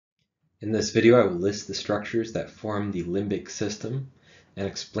In this video, I will list the structures that form the limbic system and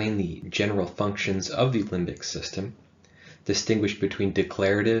explain the general functions of the limbic system, distinguish between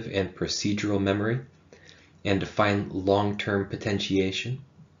declarative and procedural memory, and define long-term potentiation,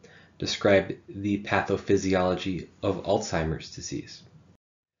 describe the pathophysiology of Alzheimer's disease.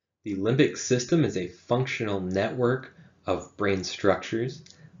 The limbic system is a functional network of brain structures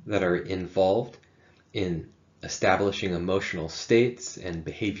that are involved in establishing emotional states and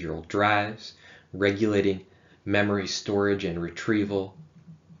behavioral drives, regulating memory storage and retrieval.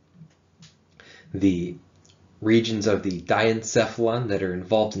 The regions of the diencephalon that are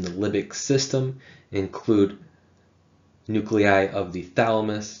involved in the limbic system include nuclei of the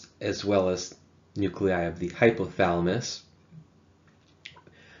thalamus as well as nuclei of the hypothalamus.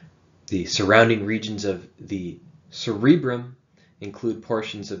 The surrounding regions of the cerebrum include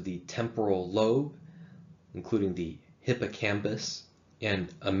portions of the temporal lobe, including the hippocampus and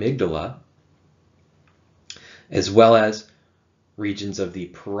amygdala, as well as regions of the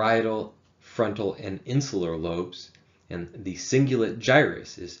parietal, frontal, and insular lobes. And the cingulate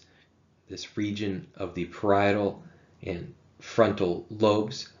gyrus is this region of the parietal and frontal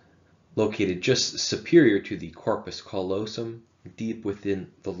lobes located just superior to the corpus callosum, deep within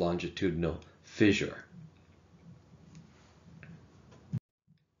the longitudinal fissure.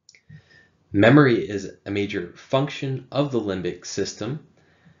 Memory is a major function of the limbic system,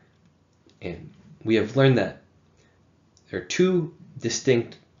 and we have learned that there are two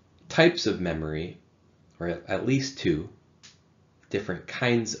distinct types of memory, or at least two different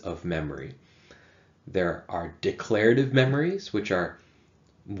kinds of memory. There are declarative memories, which are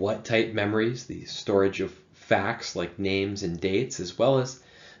what-type memories, the storage of facts like names and dates, as well as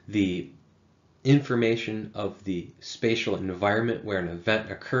the information of the spatial environment where an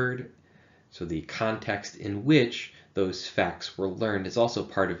event occurred. So the context in which those facts were learned is also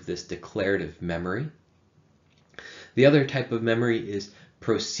part of this declarative memory. The other type of memory is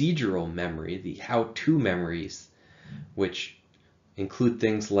procedural memory, the how-to memories, which include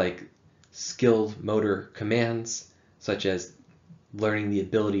things like skilled motor commands, such as learning the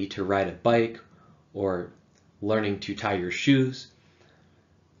ability to ride a bike or learning to tie your shoes.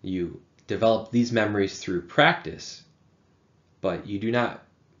 You develop these memories through practice, but you do not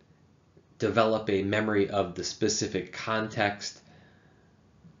develop a memory of the specific context.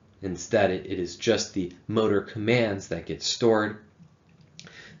 Instead, it is just the motor commands that get stored.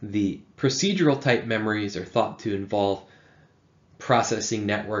 The procedural type memories are thought to involve processing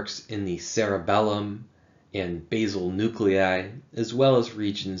networks in the cerebellum and basal nuclei, as well as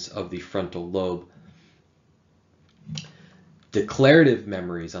regions of the frontal lobe. Declarative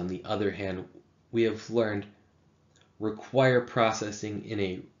memories, on the other hand, we have learned require processing in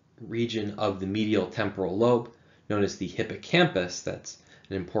a region of the medial temporal lobe known as the hippocampus. That's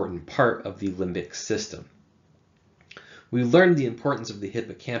an important part of the limbic system. We learned the importance of the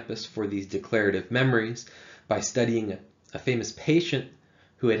hippocampus for these declarative memories by studying a famous patient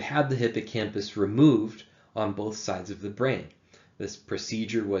who had had the hippocampus removed on both sides of the brain. This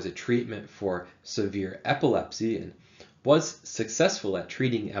procedure was a treatment for severe epilepsy and was successful at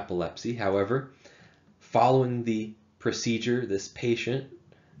treating epilepsy. However, following the procedure, this patient,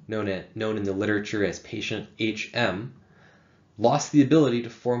 known in the literature as patient HM, lost the ability to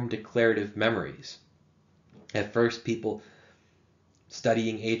form declarative memories. At first, people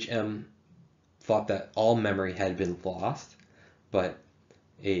studying HM thought that all memory had been lost, but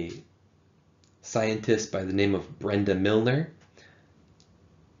a scientist by the name of Brenda Milner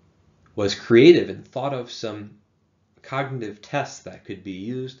was creative and thought of some cognitive tests that could be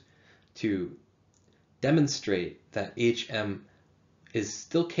used to demonstrate that HM is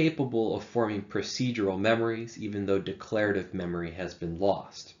still capable of forming procedural memories even though declarative memory has been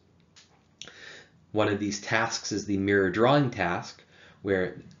lost. One of these tasks is the mirror drawing task,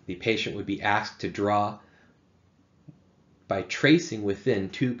 where the patient would be asked to draw by tracing within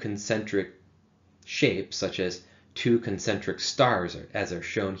two concentric shapes, such as two concentric stars, as are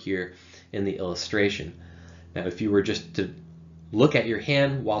shown here in the illustration. Now, if you were just to look at your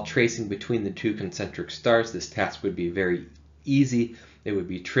hand while tracing between the two concentric stars, this task would be very easy. It would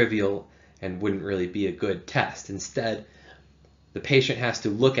be trivial and wouldn't really be a good test. Instead, the patient has to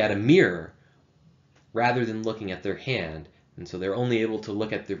look at a mirror rather than looking at their hand, and so they're only able to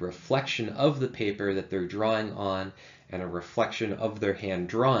look at the reflection of the paper that they're drawing on and a reflection of their hand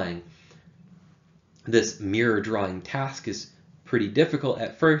drawing. This mirror drawing task is pretty difficult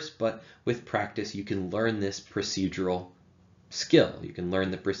at first, but with practice you can learn this procedural skill. You can learn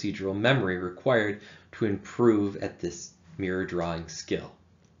the procedural memory required to improve at this mirror drawing skill.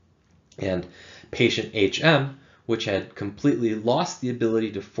 And patient HM, which had completely lost the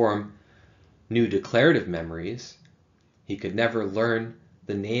ability to form new declarative memories. He could never learn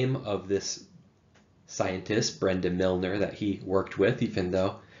the name of this scientist, Brenda Milner, that he worked with, even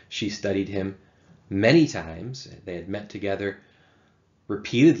though she studied him many times. They had met together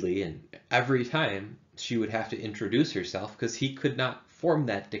repeatedly, and every time she would have to introduce herself because he could not form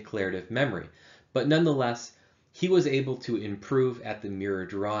that declarative memory. But nonetheless, he was able to improve at the mirror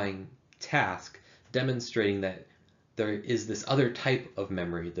drawing task, demonstrating that there is this other type of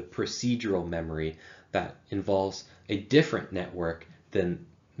memory, the procedural memory, that involves a different network than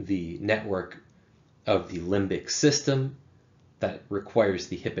the network of the limbic system that requires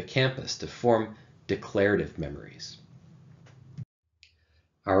the hippocampus to form declarative memories.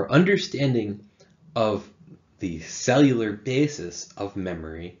 Our understanding of the cellular basis of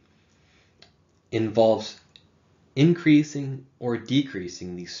memory involves increasing or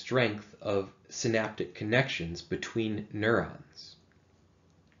decreasing the strength of synaptic connections between neurons.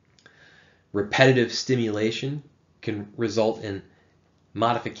 Repetitive stimulation can result in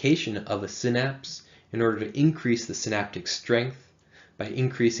modification of a synapse in order to increase the synaptic strength by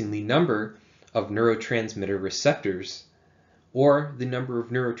increasing the number of neurotransmitter receptors or the number of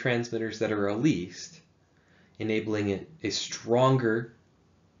neurotransmitters that are released, enabling a stronger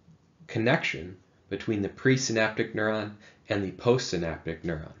connection between the presynaptic neuron and the postsynaptic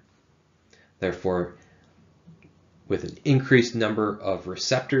neuron. Therefore, with an increased number of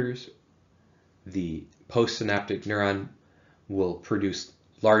receptors, the postsynaptic neuron will produce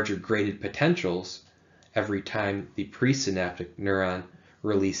larger graded potentials every time the presynaptic neuron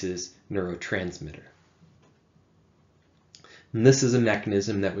releases neurotransmitter. And this is a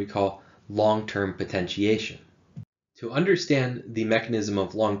mechanism that we call long-term potentiation. To understand the mechanism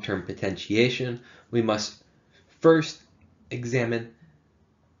of long-term potentiation, we must first examine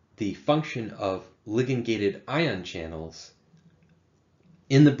the function of ligand-gated ion channels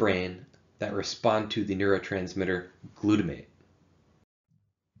in the brain that respond to the neurotransmitter glutamate.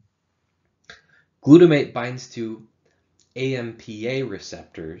 Glutamate binds to AMPA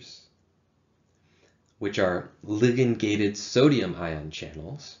receptors, which are ligand-gated sodium ion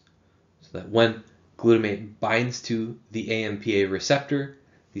channels, so that when glutamate binds to the AMPA receptor,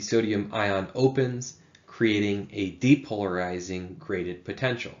 the sodium ion opens, creating a depolarizing graded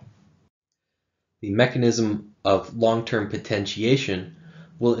potential. The mechanism of long-term potentiation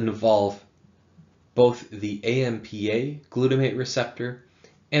will involve both the AMPA glutamate receptor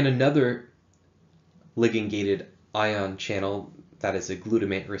and another ligand-gated ion channel that is a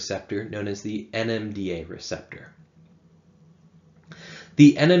glutamate receptor known as the NMDA receptor.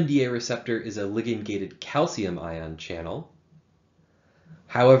 The NMDA receptor is a ligand-gated calcium ion channel.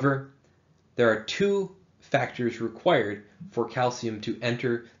 However, there are two factors required for calcium to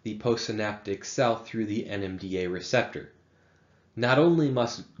enter the postsynaptic cell through the NMDA receptor. Not only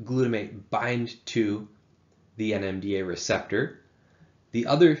must glutamate bind to the NMDA receptor, the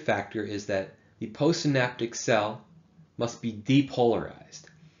other factor is that the postsynaptic cell must be depolarized.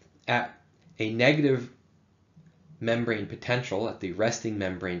 At a negative membrane potential, at the resting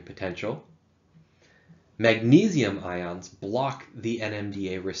membrane potential, magnesium ions block the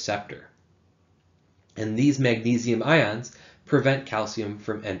NMDA receptor. And these magnesium ions prevent calcium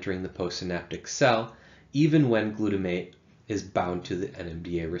from entering the postsynaptic cell, even when glutamate is bound to the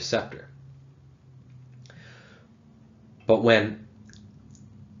NMDA receptor. But when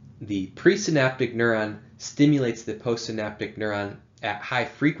the presynaptic neuron stimulates the postsynaptic neuron at high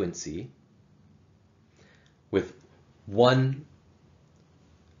frequency, with one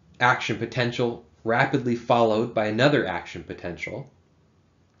action potential rapidly followed by another action potential,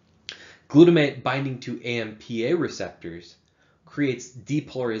 glutamate binding to AMPA receptors creates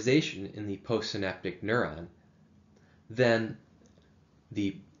depolarization in the postsynaptic neuron. Then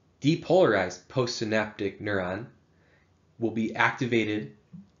the depolarized postsynaptic neuron will be activated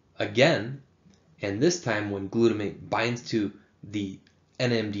again, and this time when glutamate binds to the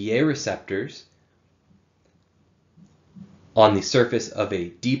NMDA receptors on the surface of a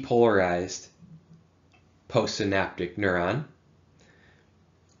depolarized postsynaptic neuron,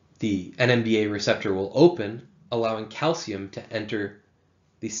 the NMDA receptor will open, allowing calcium to enter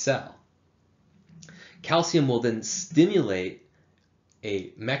the cell. Calcium will then stimulate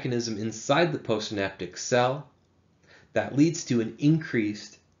a mechanism inside the postsynaptic cell that leads to an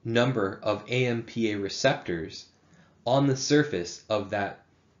increased number of AMPA receptors on the surface of that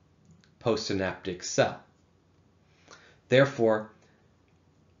postsynaptic cell. Therefore,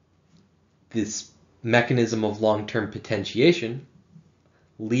 this mechanism of long-term potentiation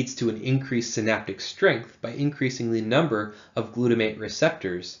leads to an increased synaptic strength by increasing the number of glutamate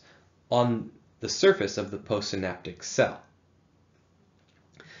receptors on the surface of the postsynaptic cell.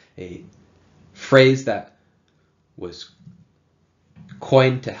 A phrase that was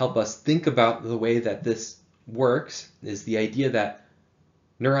coined to help us think about the way that this works is the idea that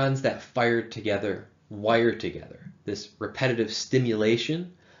neurons that fire together wire together. This repetitive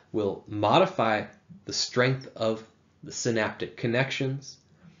stimulation will modify the strength of the synaptic connections,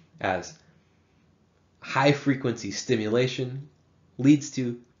 as high frequency stimulation leads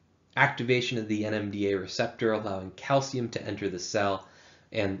to activation of the NMDA receptor, allowing calcium to enter the cell,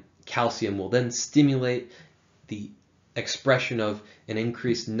 and calcium will then stimulate the expression of an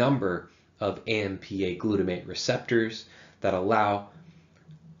increased number of AMPA glutamate receptors that allow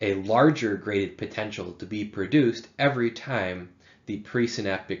a larger graded potential to be produced every time the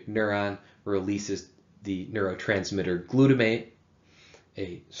presynaptic neuron releases the neurotransmitter glutamate.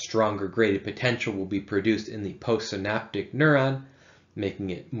 A stronger graded potential will be produced in the postsynaptic neuron, making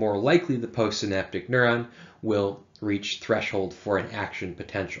it more likely the postsynaptic neuron will reach threshold for an action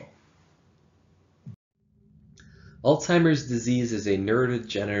potential. Alzheimer's disease is a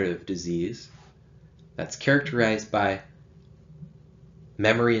neurodegenerative disease that's characterized by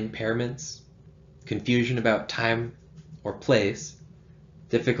memory impairments, confusion about time or place,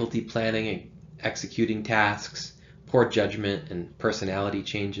 difficulty planning and executing tasks, poor judgment, and personality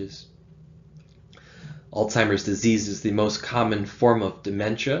changes. Alzheimer's disease is the most common form of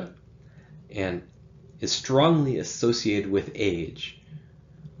dementia and is strongly associated with age.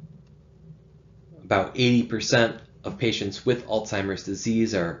 About 80% of patients with Alzheimer's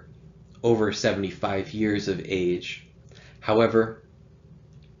disease are over 75 years of age. However,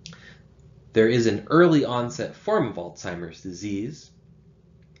 there is an early onset form of Alzheimer's disease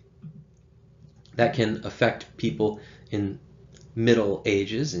that can affect people in middle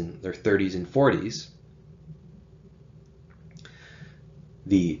ages, in their 30s and 40s.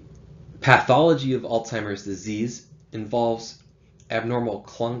 The pathology of Alzheimer's disease involves abnormal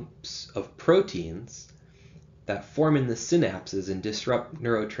clumps of proteins that form in the synapses and disrupt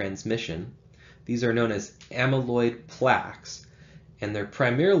neurotransmission. These are known as amyloid plaques, and they're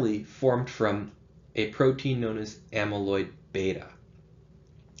primarily formed from a protein known as amyloid beta.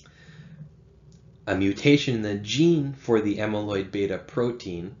 A mutation in the gene for the amyloid beta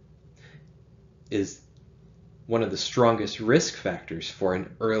protein is one of the strongest risk factors for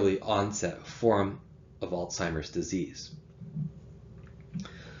an early onset form of Alzheimer's disease.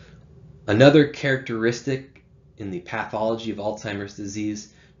 Another characteristic in the pathology of Alzheimer's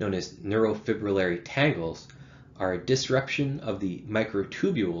disease, known as neurofibrillary tangles, are a disruption of the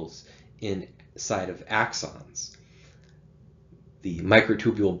microtubules inside of axons. The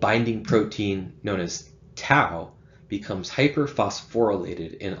microtubule binding protein, known as tau, becomes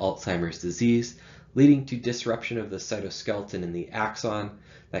hyperphosphorylated in Alzheimer's disease, leading to disruption of the cytoskeleton in the axon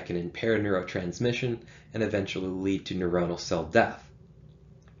that can impair neurotransmission and eventually lead to neuronal cell death.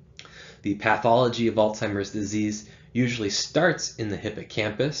 The pathology of Alzheimer's disease usually starts in the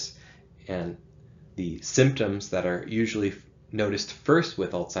hippocampus, and the symptoms that are usually noticed first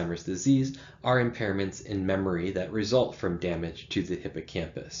with Alzheimer's disease are impairments in memory that result from damage to the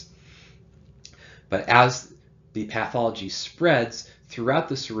hippocampus. But as the pathology spreads throughout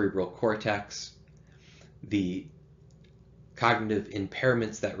the cerebral cortex, the cognitive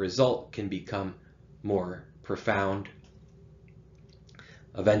impairments that result can become more profound,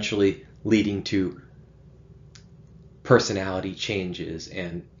 eventually leading to personality changes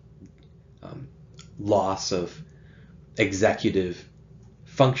and loss of executive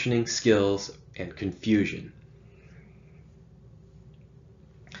functioning skills and confusion.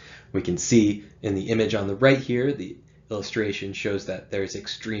 We can see in the image on the right here, the illustration shows that there's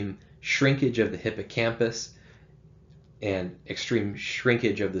extreme shrinkage of the hippocampus and extreme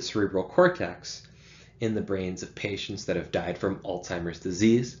shrinkage of the cerebral cortex in the brains of patients that have died from Alzheimer's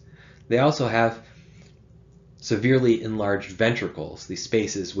disease. They also have severely enlarged ventricles. The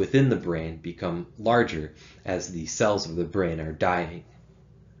spaces within the brain become larger as the cells of the brain are dying.